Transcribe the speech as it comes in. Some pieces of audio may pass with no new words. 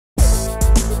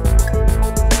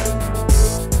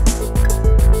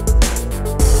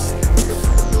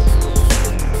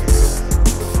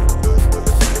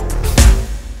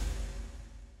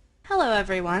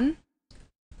everyone.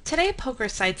 Today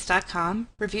PokerSites.com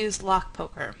reviews Lock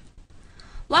Poker.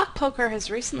 Lock Poker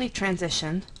has recently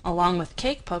transitioned, along with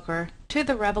Cake Poker, to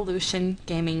the Revolution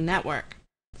Gaming Network.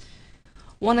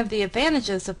 One of the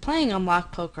advantages of playing on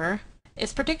Lock Poker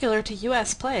is particular to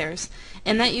U.S. players,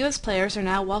 in that U.S. players are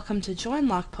now welcome to join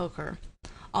Lock Poker,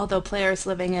 although players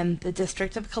living in the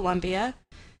District of Columbia,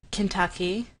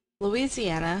 Kentucky,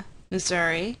 Louisiana,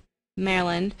 Missouri,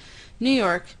 Maryland, New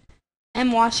York,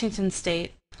 and Washington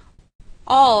State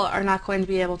all are not going to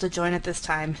be able to join at this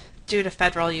time due to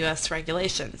federal U.S.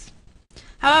 regulations.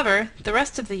 However, the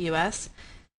rest of the U.S.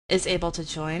 is able to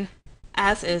join,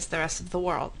 as is the rest of the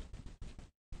world.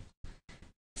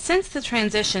 Since the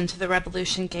transition to the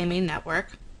Revolution Gaming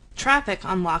Network, traffic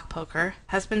on Lock Poker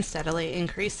has been steadily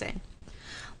increasing.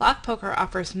 Lock Poker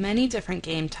offers many different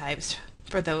game types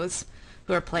for those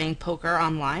who are playing poker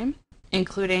online,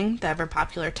 including the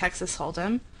ever-popular Texas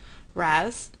Hold'em,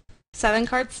 Razz,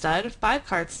 7-card stud,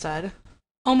 5-card stud,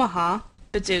 Omaha,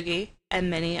 Badoogie, and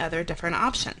many other different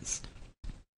options.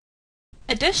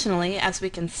 Additionally, as we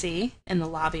can see in the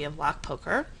lobby of Lock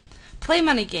Poker, play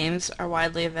money games are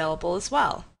widely available as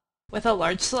well, with a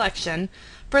large selection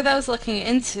for those looking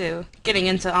into getting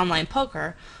into online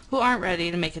poker who aren't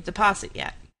ready to make a deposit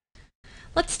yet.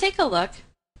 Let's take a look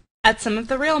at some of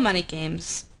the real money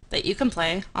games that you can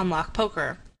play on Lock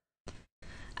Poker.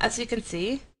 As you can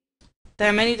see, there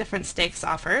are many different stakes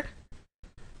offered,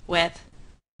 with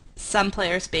some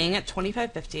players being at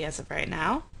 $25.50 as of right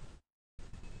now,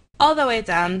 all the way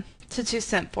down to 2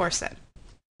 cent, 4 cent.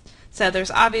 So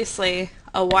there's obviously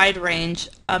a wide range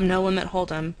of no limit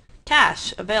hold'em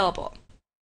cash available.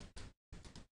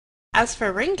 As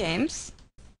for ring games,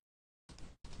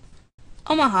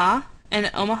 Omaha and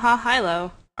Omaha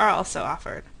High-Low are also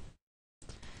offered.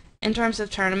 In terms of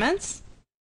tournaments,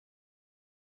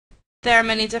 there are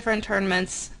many different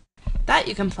tournaments that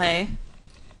you can play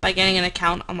by getting an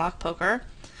account on Lock Poker,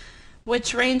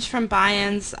 which range from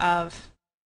buy-ins of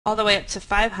all the way up to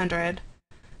 500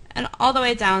 and all the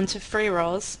way down to free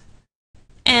rolls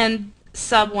and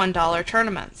sub $1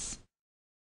 tournaments.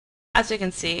 As you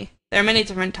can see, there are many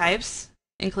different types,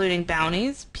 including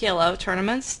bounties, PLO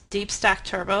tournaments, deep stack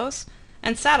turbos,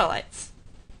 and satellites.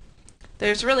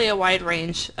 There's really a wide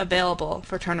range available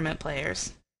for tournament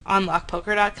players on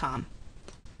lockpoker.com.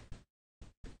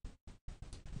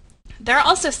 There are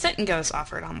also sit-and-goes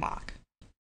offered on Lock,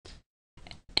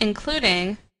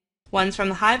 including ones from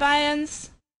the high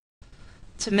buy-ins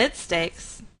to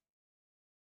mid-stakes,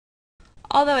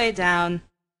 all the way down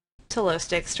to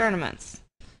low-stakes tournaments.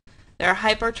 There are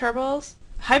hyper turbos,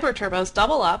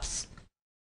 double ups,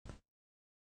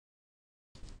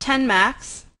 10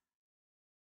 max,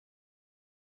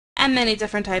 and many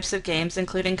different types of games,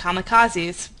 including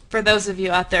kamikazes, for those of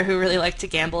you out there who really like to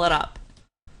gamble it up.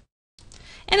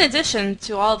 In addition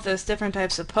to all of those different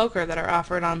types of poker that are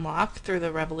offered on Lock through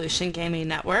the Revolution Gaming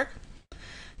Network,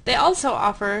 they also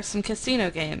offer some casino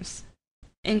games,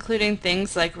 including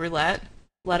things like roulette,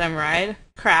 let 'em ride,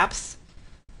 craps,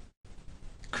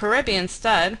 Caribbean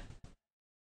stud,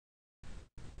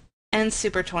 and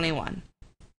Super 21.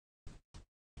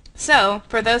 So,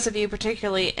 for those of you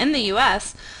particularly in the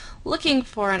US looking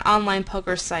for an online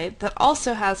poker site that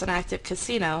also has an active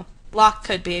casino, Lock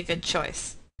could be a good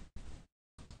choice.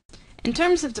 In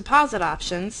terms of deposit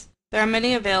options, there are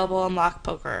many available on Lock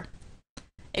Poker,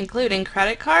 including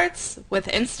credit cards with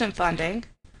instant funding,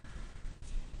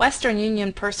 Western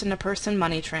Union person-to-person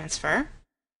money transfer,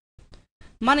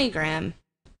 MoneyGram,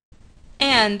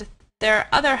 and there are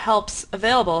other helps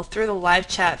available through the live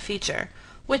chat feature,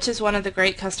 which is one of the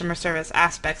great customer service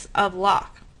aspects of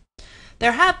Lock.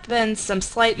 There have been some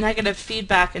slight negative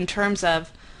feedback in terms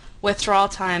of withdrawal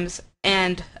times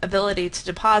and ability to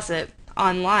deposit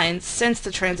online since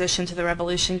the transition to the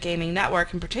Revolution Gaming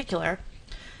Network in particular,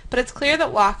 but it's clear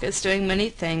that Lock is doing many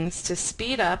things to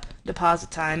speed up deposit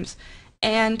times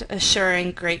and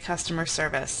assuring great customer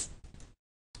service.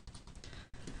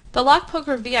 The Lock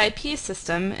Poker VIP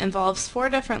system involves 4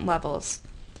 different levels,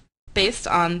 based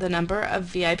on the number of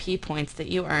VIP points that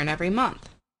you earn every month.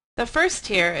 The first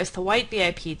tier is the White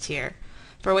VIP tier,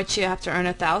 for which you have to earn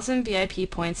 1,000 VIP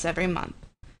points every month.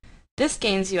 This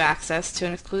gains you access to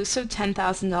an exclusive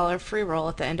 $10,000 free roll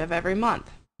at the end of every month,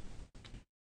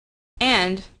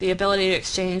 and the ability to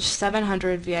exchange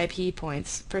 700 VIP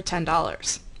points for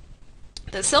 $10.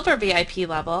 The Silver VIP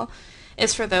level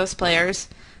is for those players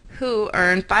who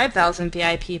earn 5,000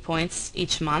 VIP points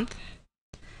each month,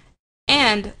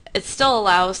 and it still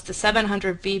allows the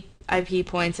 700 VIP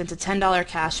points into $10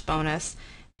 cash bonus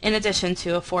in addition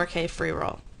to a 4K free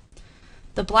roll.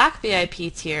 The Black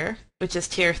VIP tier, which is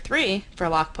Tier 3 for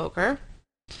Lock Poker,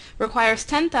 requires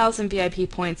 10,000 VIP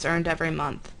points earned every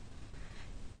month.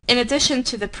 In addition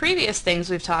to the previous things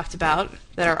we've talked about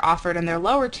that are offered in their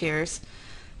lower tiers,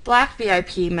 Black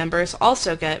VIP members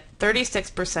also get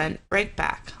 36%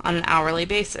 rakeback on an hourly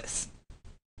basis.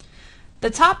 The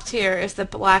top tier is the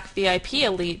Black VIP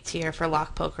Elite tier for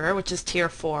Lock Poker, which is tier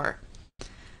 4.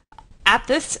 At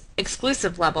this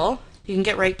exclusive level, you can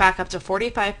get rakeback up to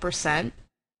 45%,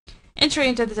 entry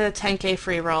into the 10K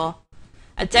free roll,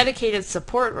 a dedicated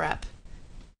support rep,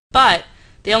 but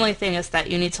the only thing is that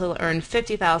you need to earn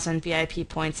 50,000 VIP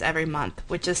points every month,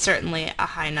 which is certainly a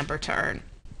high number to earn.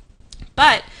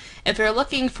 But if you're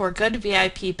looking for good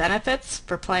VIP benefits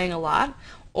for playing a lot,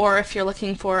 or if you're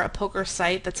looking for a poker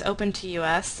site that's open to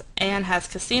US and has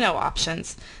casino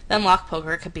options, then Lock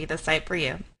Poker could be the site for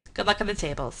you. Good luck at the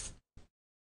tables.